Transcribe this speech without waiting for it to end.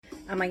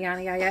I'm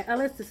Ayana Yaya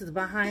Ellis. This is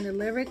Behind the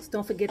Lyrics.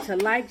 Don't forget to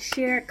like,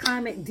 share,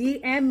 comment,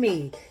 DM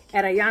me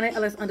at Ayana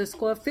Ellis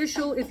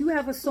 _official. If you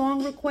have a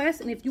song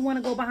request and if you want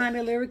to go behind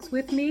the lyrics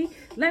with me,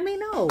 let me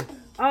know.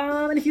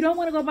 And if you don't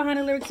want to go behind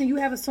the lyrics and you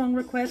have a song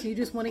request and you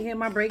just want to hear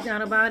my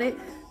breakdown about it,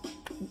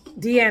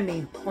 DM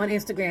me on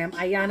Instagram,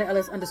 Ayana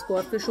Ellis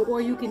 _official,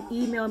 or you can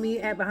email me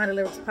at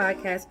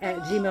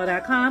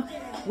behindthelyricspodcast@gmail.com.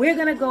 We're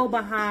going to go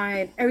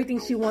behind Everything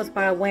She Wants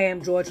by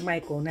Wham, George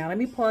Michael. Now, let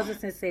me pause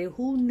this and say,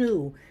 who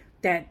knew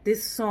that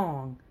this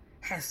song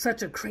has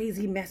such a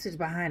crazy message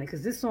behind it?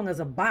 Because this song is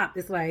a bop.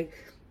 It's like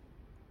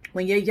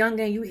when you're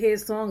younger and you hear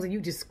songs and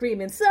you just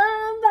screaming,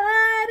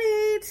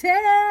 somebody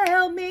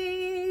tell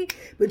me.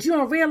 But you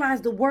don't realize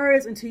the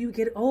words until you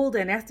get older.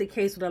 And that's the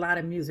case with a lot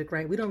of music,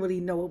 right? We don't really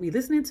know what we're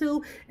listening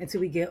to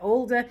until we get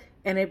older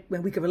and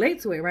when we can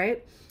relate to it,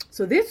 right?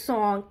 So this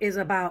song is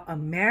about a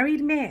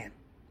married man.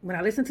 When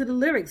I listen to the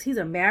lyrics, he's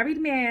a married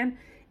man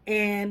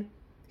and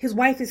his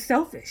wife is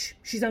selfish.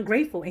 She's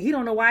ungrateful and he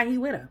don't know why he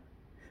with her.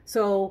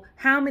 So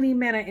how many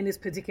men are in this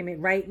predicament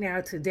right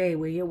now today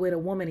where you're with a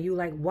woman and you're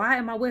like, why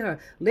am I with her?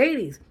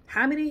 Ladies,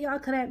 how many of y'all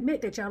could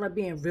admit that y'all are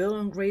being real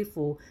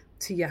ungrateful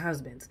to your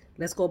husbands?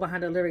 Let's go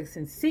behind the lyrics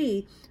and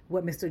see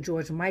what Mr.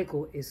 George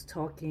Michael is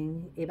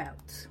talking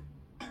about.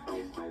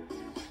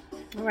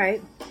 All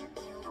right.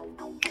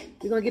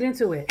 We're going to get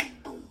into it.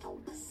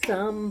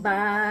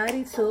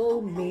 Somebody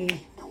told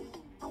me,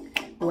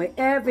 boy,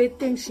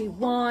 everything she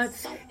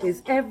wants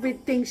is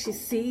everything she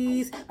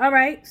sees. All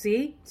right,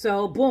 see?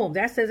 So, boom,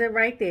 that says it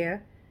right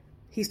there.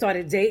 He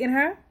started dating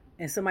her,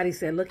 and somebody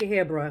said, look at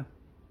here, bruh.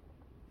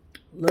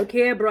 Look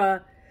here,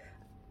 bruh.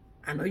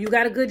 I know you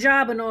got a good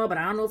job and all, but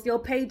I don't know if your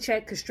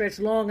paycheck could stretch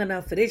long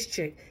enough for this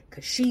chick,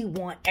 because she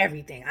want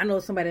everything. I know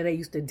somebody that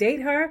used to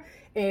date her,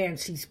 and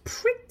she's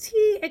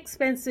pretty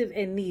expensive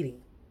and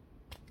needy.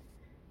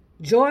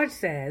 George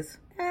says,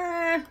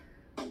 I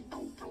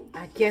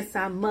guess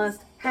I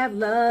must have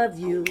loved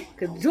you.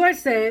 Because George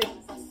said,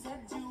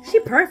 she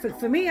perfect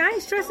for me. I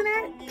ain't stressing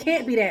that.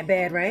 Can't be that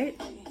bad,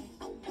 right?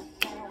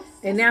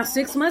 And now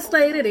 6 months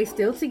later, they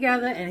still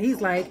together. And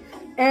he's like,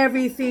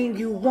 everything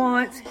you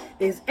want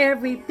is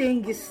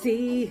everything you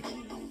see.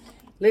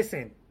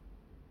 Listen,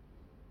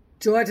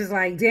 George is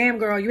like, damn,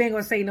 girl, you ain't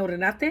going to say no to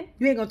nothing.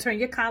 You ain't going to turn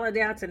your collar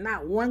down to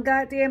not one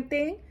goddamn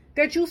thing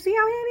that you see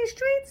out here in these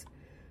streets.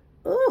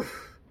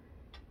 Oof.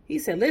 He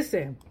said,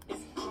 listen.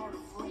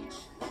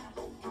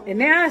 And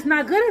now it's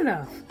not good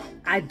enough.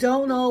 I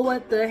don't know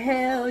what the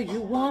hell you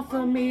want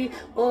from me.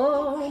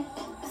 Oh,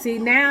 see,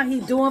 now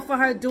he doing for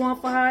her,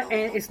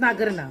 and it's not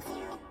good enough.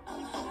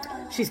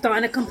 She's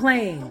starting to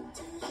complain.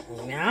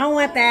 I don't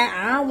want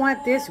that. I don't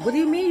want this. What do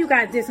you mean you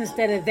got this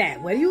instead of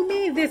that? What do you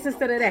mean this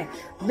instead of that?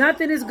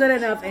 Nothing is good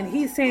enough. And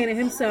he's saying to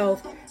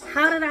himself,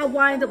 how did I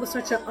wind up with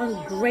such an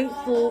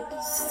ungrateful,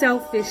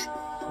 selfish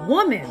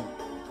woman?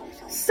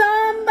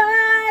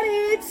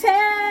 Somebody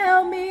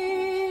tell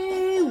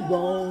me,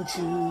 won't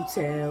you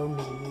tell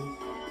me?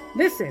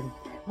 Listen,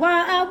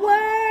 while I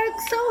work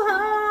so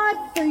hard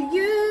for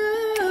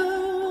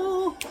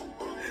you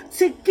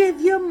to give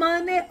you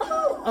money.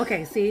 Oh,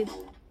 okay, see,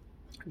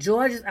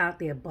 George is out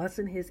there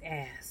busting his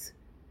ass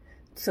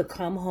to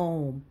come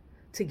home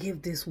to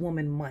give this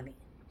woman money.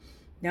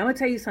 Now, I'm going to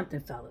tell you something,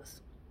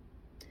 fellas.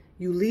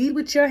 You lead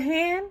with your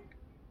hand,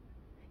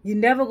 you're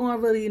never going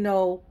to really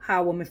know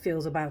how a woman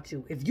feels about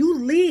you. If you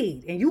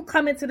lead and you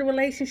come into the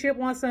relationship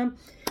on some,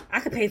 I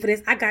could pay for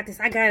this, I got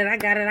this, I got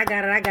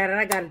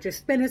it, just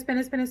spend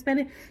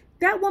it.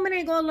 That woman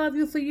ain't going to love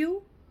you for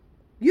you.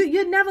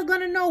 You're never going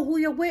to know who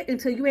you're with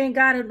until you ain't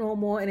got it no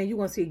more, and then you're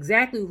going to see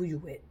exactly who you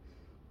with.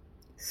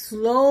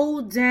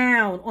 Slow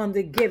down on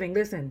the giving.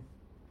 Listen,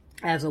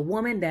 as a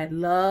woman that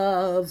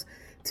loves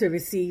to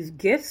receive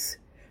gifts,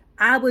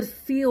 I would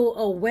feel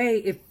a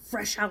way if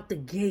fresh out the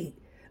gate,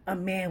 a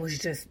man was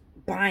just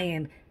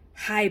buying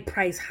high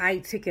price, high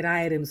ticket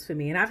items for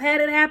me. And I've had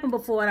it happen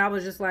before, and I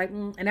was just like,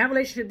 and that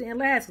relationship didn't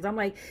last, because I'm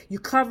like, you're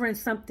covering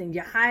something,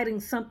 you're hiding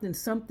something,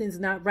 something's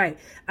not right.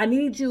 I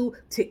need you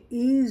to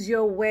ease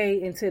your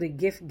way into the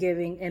gift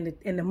giving and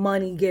the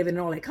money giving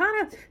and all that.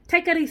 Kind of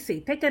take it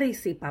easy,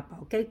 Papa,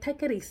 okay?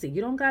 Take it easy.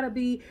 You don't got to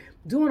be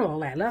doing all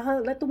that.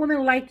 Let the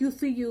woman like you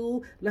for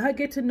you. Let her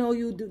get to know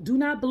you. Do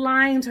not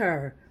blind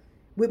her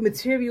with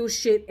material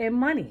shit and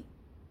money.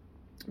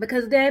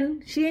 Because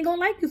then she ain't going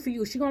to like you for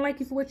you. She going to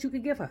like you for what you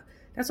could give her.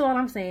 That's all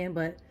I'm saying.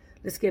 But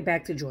let's get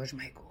back to George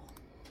Michael.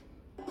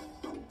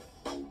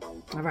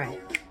 All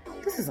right.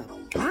 This is a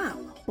bop.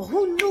 But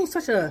who knew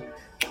such a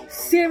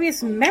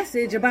serious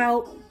message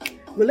about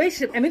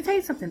relationship? And let me tell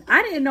you something.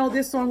 I didn't know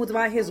this song was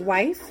about his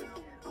wife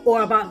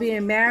or about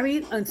being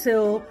married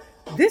until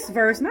this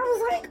verse. And I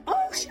was like,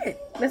 oh, shit.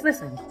 Let's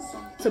listen.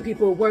 Some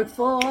people work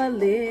for a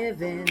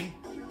living.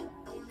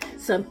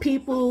 Some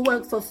people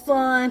work for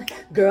fun.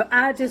 Girl,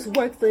 I just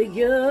work for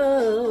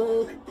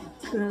you.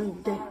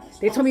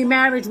 They told me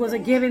marriage was a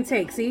give and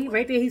take. See,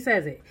 right there he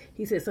says it.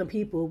 He said, some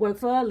people work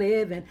for a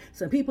living.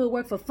 Some people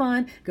work for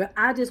fun. Girl,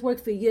 I just work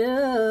for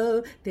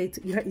you.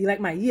 You like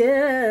my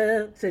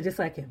yeah. So just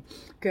like him.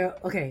 Girl,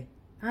 okay.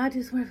 I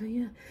just work for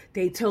you.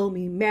 They told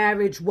me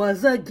marriage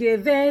was a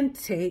give and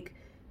take.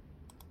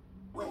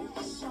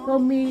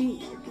 Told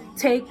me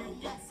take.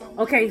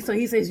 Okay, so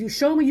he says, you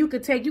show me you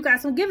could take. You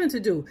got some giving to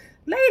do.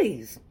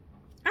 Ladies,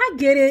 I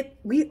get it.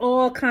 We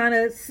all kind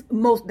of,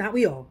 not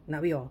we all.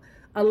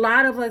 A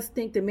lot of us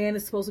think the man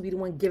is supposed to be the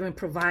one giving,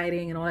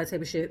 providing, and all that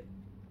type of shit.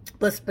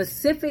 But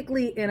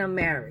specifically in a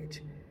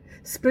marriage,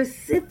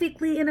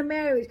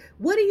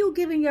 what are you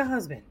giving your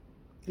husband?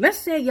 Let's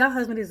say your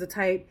husband is the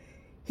type,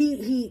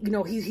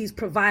 he's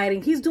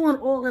providing, he's doing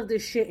all of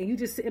this shit, and you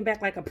just sitting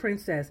back like a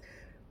princess.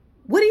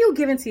 What are you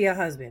giving to your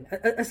husband?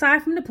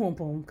 Aside from the poom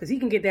poom, because he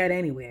can get that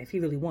anywhere if he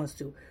really wants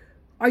to.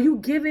 Are you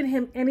giving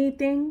him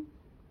anything?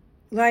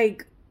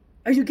 Like,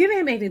 are you giving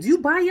him anything? Do you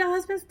buy your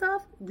husband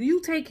stuff? Do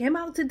you take him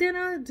out to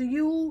dinner? Do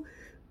you,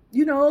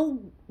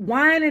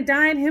 wine and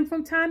dine him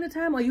from time to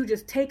time? Or are you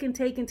just taking?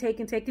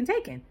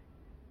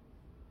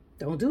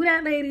 Don't do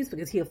that, ladies,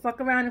 because he'll fuck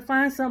around and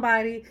find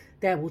somebody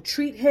that will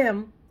treat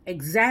him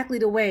exactly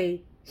the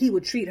way he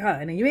would treat her.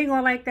 And then you ain't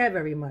gonna like that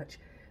very much.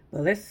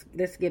 But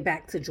let's get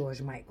back to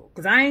George Michael.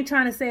 Because I ain't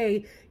trying to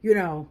say, you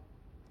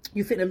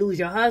finna lose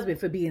your husband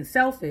for being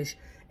selfish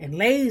and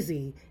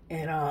lazy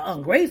and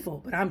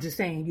ungrateful. But I'm just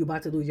saying you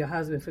about to lose your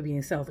husband for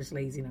being selfish,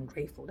 lazy, and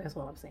ungrateful. That's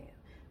all I'm saying.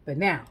 But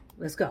now,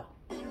 let's go.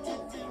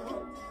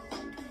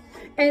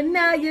 And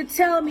now you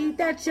tell me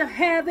that you're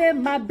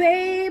having my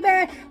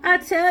baby. I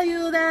tell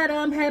you that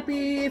I'm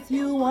happy if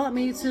you want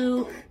me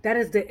to. That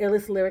is the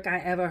illest lyric I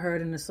ever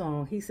heard in the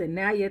song. He said,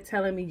 now you're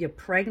telling me you're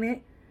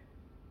pregnant.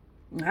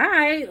 All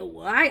right,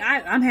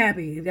 I'm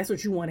happy if that's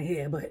what you want to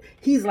hear. But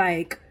he's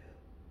like,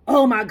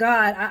 oh my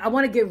God, I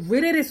want to get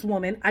rid of this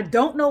woman. I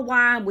don't know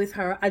why I'm with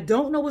her. I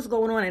don't know what's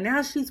going on. And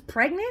now she's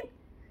pregnant?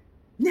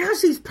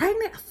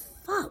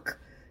 Fuck.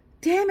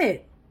 Damn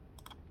it.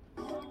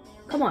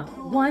 Come on.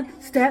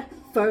 One step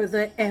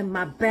further and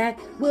my back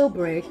will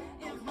break.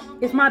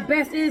 If my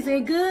best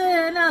isn't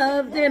good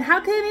enough, then how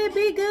can it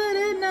be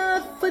good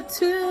enough for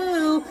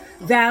two?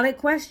 Valid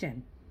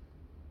question.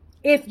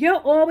 If you're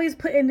always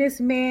putting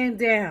this man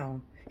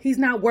down, he's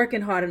not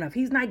working hard enough.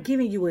 He's not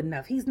giving you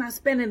enough. He's not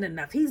spending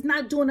enough. He's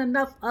not doing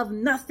enough of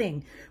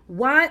nothing.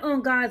 Why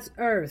on God's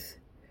earth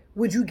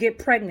would you get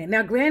pregnant?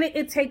 Now, granted,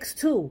 it takes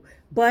two,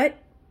 but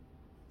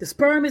the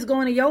sperm is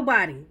going to your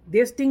body.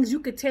 There's things you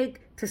could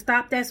take to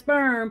stop that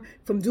sperm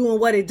from doing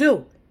what it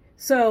do.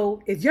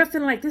 So if you're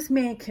feeling like this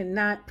man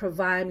cannot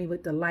provide me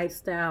with the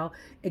lifestyle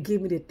and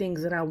give me the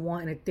things that I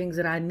want and the things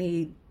that I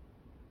need,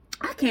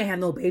 I can't have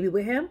no baby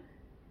with him.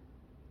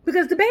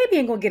 Because the baby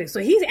ain't going to get it. So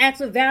he's asked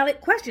a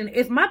valid question.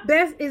 If my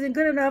best isn't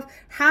good enough,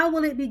 how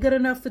will it be good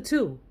enough for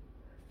two?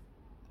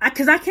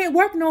 Because I can't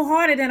work no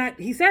harder than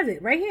he says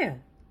it right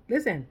here.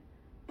 Listen.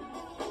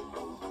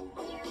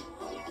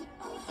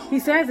 He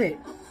says it.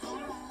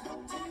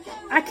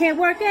 I can't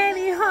work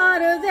any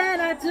harder than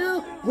I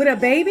do. With a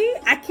baby,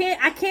 I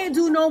can't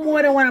do no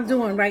more than what I'm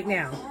doing right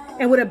now.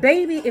 And with a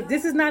baby, if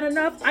this is not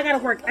enough, I got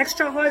to work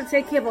extra hard to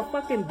take care of a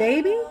fucking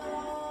baby?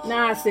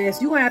 Nah,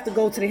 sis, you're going to have to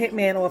go to the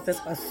hitman office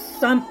or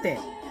something.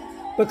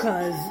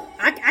 Because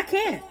I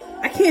can't.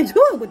 I can't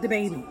do it with the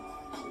baby.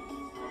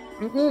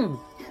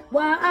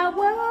 While I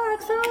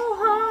work so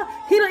hard.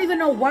 He don't even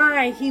know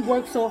why he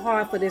works so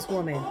hard for this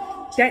woman.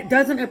 That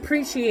doesn't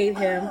appreciate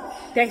him.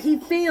 That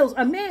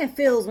a man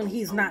feels when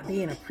he's not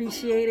being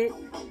appreciated.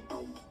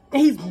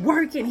 And he's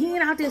working. He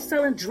ain't out there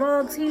selling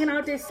drugs. He ain't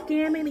out there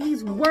scamming.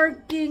 He's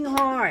working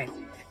hard.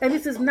 And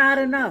this is not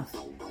enough.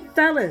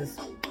 Fellas,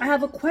 I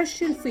have a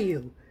question for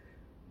you.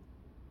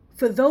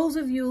 For those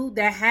of you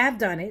that have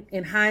done it,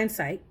 in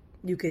hindsight,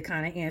 you could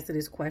kind of answer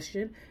this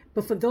question.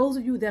 But for those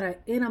of you that are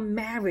in a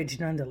marriage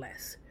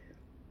nonetheless,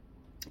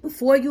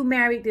 before you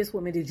married this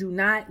woman, did you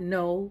not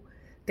know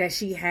that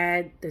she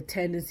had the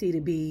tendency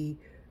to be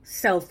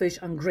selfish,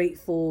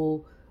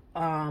 ungrateful,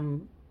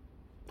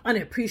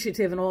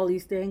 unappreciative, and all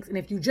these things? And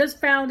if you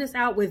just found this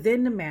out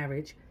within the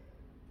marriage,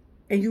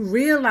 and you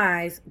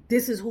realize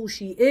this is who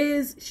she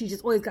is, she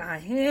just always got her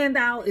hand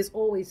out, it's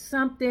always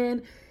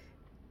something.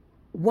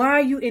 Why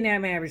are you in that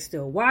marriage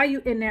still? Why are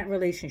you in that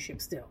relationship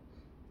still?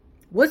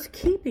 What's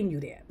keeping you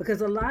there?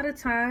 Because a lot of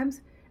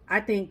times, I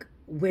think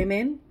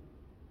women,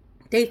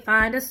 they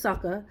find a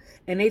sucker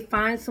and they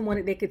find someone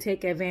that they could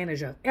take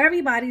advantage of.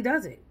 Everybody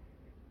does it.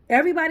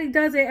 Everybody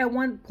does it at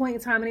one point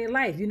in time in their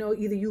life.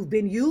 Either you've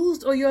been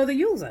used or you're the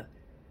user.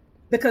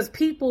 Because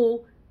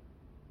people,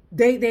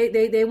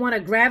 they want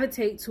to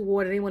gravitate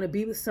toward it. They want to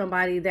be with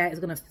somebody that is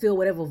going to fill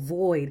whatever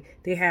void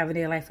they have in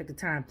their life at the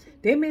time.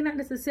 They may not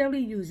necessarily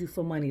use you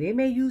for money. They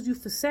may use you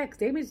for sex.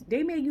 They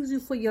may use you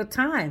for your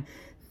time.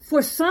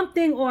 For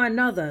something or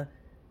another,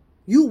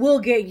 you will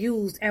get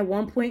used at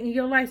one point in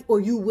your life, or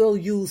you will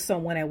use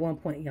someone at one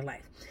point in your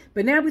life.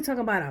 But now we're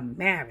talking about a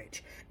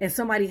marriage and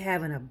somebody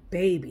having a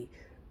baby.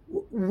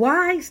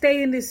 Why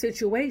stay in this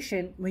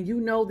situation when you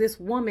know this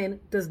woman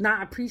does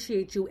not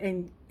appreciate you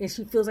and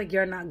she feels like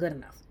you're not good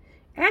enough?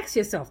 Ask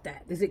yourself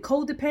that. Is it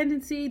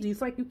codependency? Do you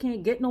feel like you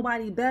can't get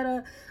nobody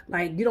better?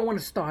 Like you don't want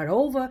to start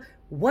over?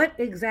 What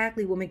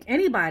exactly will make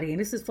anybody, and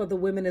this is for the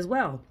women as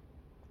well,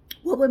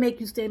 What would make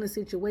you stay in a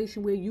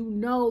situation where you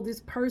know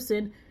this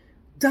person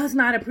does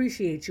not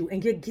appreciate you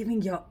and you're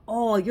giving your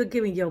all, you're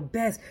giving your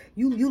best,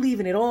 you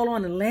leaving it all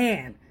on the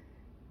land,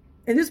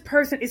 and this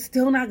person is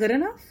still not good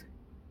enough?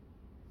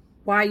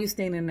 Why are you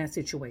staying in that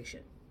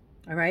situation?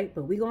 All right,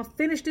 but we're going to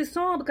finish this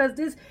song because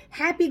this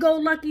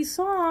happy-go-lucky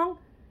song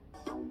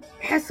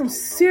has some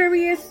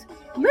serious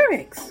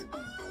lyrics.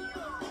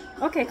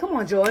 Okay, come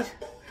on, George.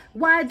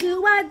 Why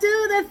do I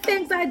do the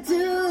things I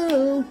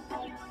do?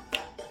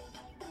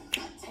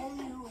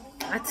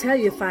 I tell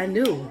you if I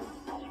knew.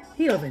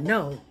 He don't even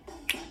know.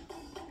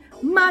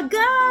 My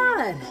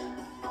God,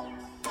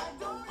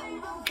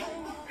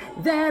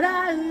 that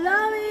I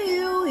love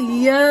you.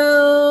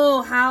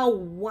 Yo, how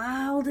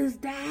wild is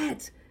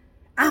that?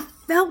 I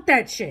felt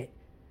that shit.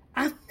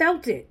 I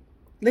felt it.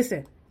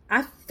 Listen,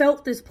 I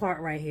felt this part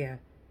right here.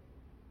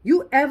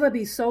 You ever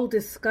be so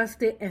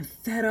disgusted and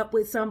fed up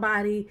with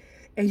somebody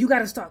and you got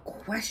to start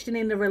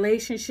questioning the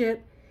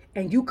relationship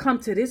and you come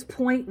to this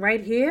point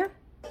right here?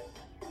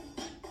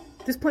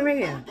 This point right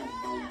here.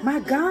 My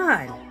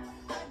God.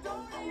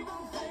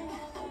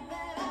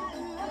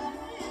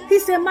 He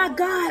said, my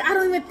God, I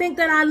don't even think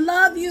that I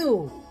love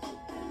you.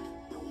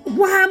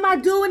 Why am I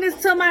doing this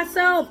to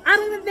myself? I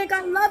don't even think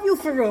I love you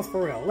for real,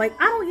 for real. Like,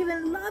 I don't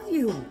even love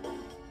you.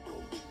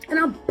 And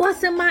I'm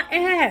busting my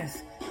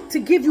ass to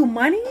give you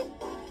money?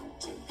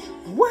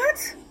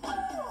 What?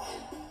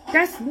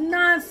 That's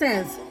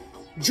nonsense.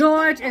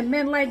 George and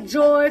men like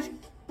George,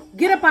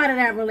 get up out of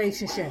that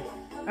relationship.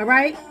 All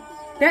right?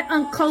 That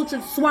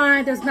uncultured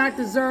swine does not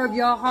deserve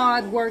your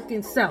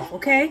hard-working self,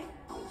 okay?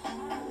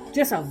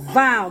 Just a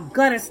vile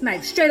gutter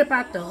snipe straight up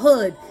out the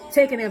hood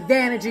taking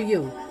advantage of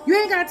you. You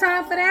ain't got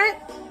time for that.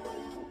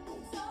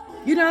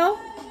 You know?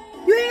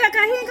 He ain't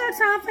got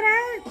time for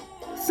that.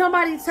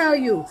 Somebody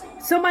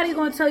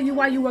gonna tell you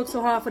why you work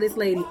so hard for this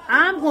lady.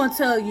 I'm gonna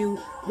tell you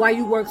why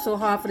you work so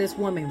hard for this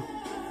woman.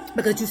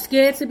 Because you're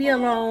scared to be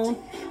alone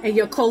and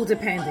you're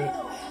codependent.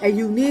 And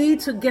you need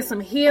to get some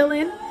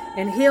healing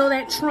and heal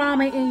that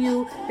trauma in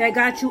you that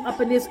got you up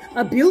in this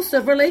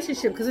abusive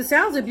relationship. Because it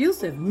sounds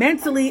abusive,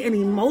 mentally and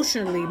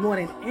emotionally more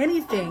than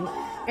anything.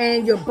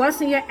 And you're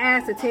busting your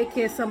ass to take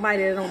care of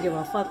somebody that don't give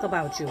a fuck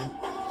about you.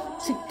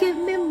 To give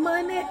me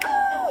money.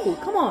 Oh,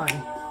 come on.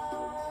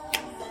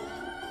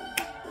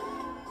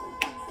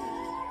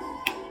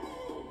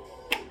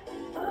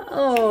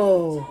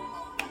 Oh,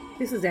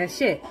 this is that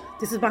shit.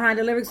 This is Behind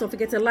the Lyrics. Don't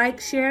forget to like,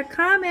 share,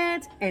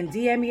 comment, and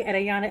DM me at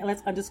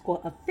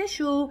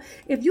Ayana_LS_official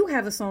if you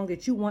have a song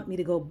that you want me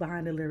to go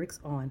behind the lyrics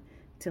on.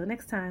 Till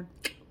next time.